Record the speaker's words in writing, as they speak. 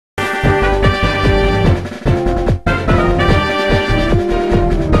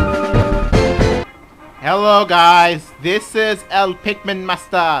Hello guys, this is El Pikmin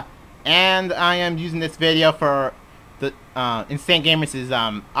Master, and I am using this video for the Insane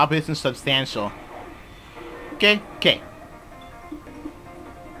Gamers' Operation Substantial. Okay.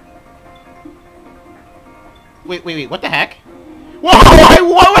 Wait, what the heck? Whoa,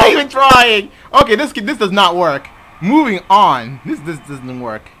 what was I even trying? Okay, this does not work. Moving on, this doesn't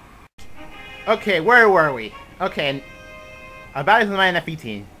work. Okay, where were we? Okay, about my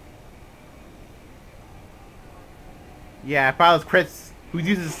NF18. Yeah, I follows Chris, who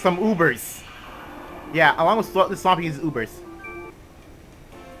uses some Ubers. Yeah, along with the swamp, he uses Ubers.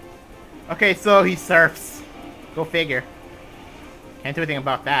 Okay, so he surfs. Go figure. Can't do anything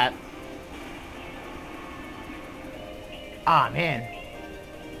about that. Ah, man.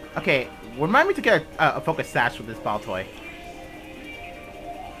 Okay, remind me to get a focus sash with this ball toy.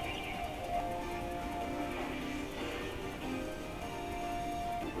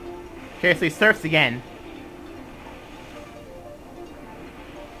 Okay, so he surfs again.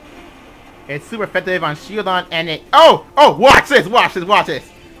 It's super effective on Shieldon, and it. Oh! Watch this!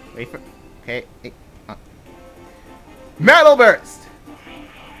 Wait for. Okay. Metal Burst!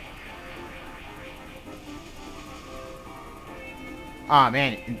 Aw,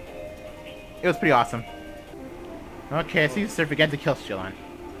 man. It was pretty awesome. Okay, so you surf again to kill Shieldon.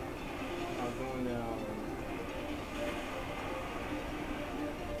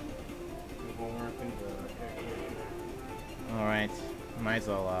 Alright. Might as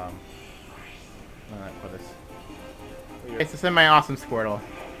well, for this. Okay, so send my awesome Squirtle.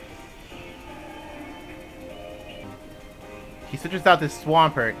 He switches out this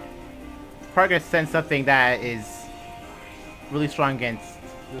Swampert. It's probably gonna send something that is really strong against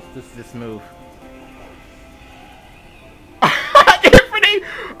this move. Infinite!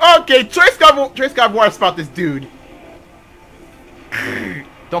 Okay, Trace got water spout this dude.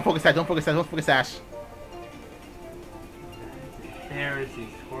 Don't focus Ash. There is the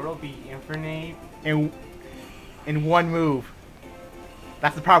Squirtle be Infernape. In one move.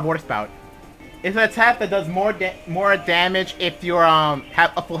 That's the power of Water Spout. It's an attack that does more damage if you're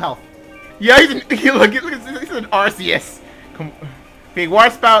have a full health. Yeah, he's an Arceus. Okay, Water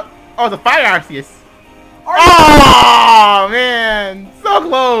Spout. Oh, the Fire Arceus. Oh man, so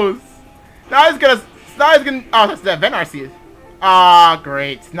close. Now he's gonna. Oh, that's the Vent Arceus. Ah,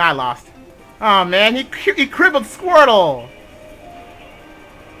 great. Now I lost. Oh man, he crippled Squirtle.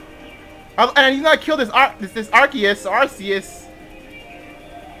 And he's not killed this Arceus,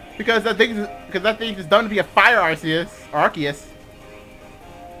 because that thing is done to be a Fire Arceus.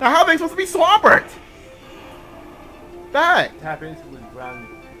 Now how am I supposed to be Swampert? That Happens with ground.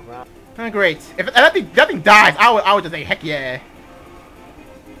 Oh, great. If that thing dies, I would just say heck yeah.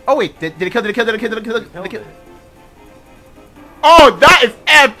 Oh wait, did it kill? Oh, that is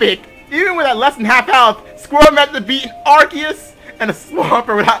epic! Even with that less than half health, Squirtle meant to beat an Arceus and a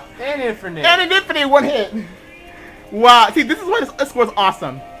Swampert without an Infinite one hit. Wow, see, this is why this Squirtle's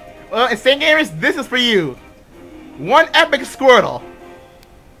awesome. Well, Insane Gamers, this is for you. One epic Squirtle.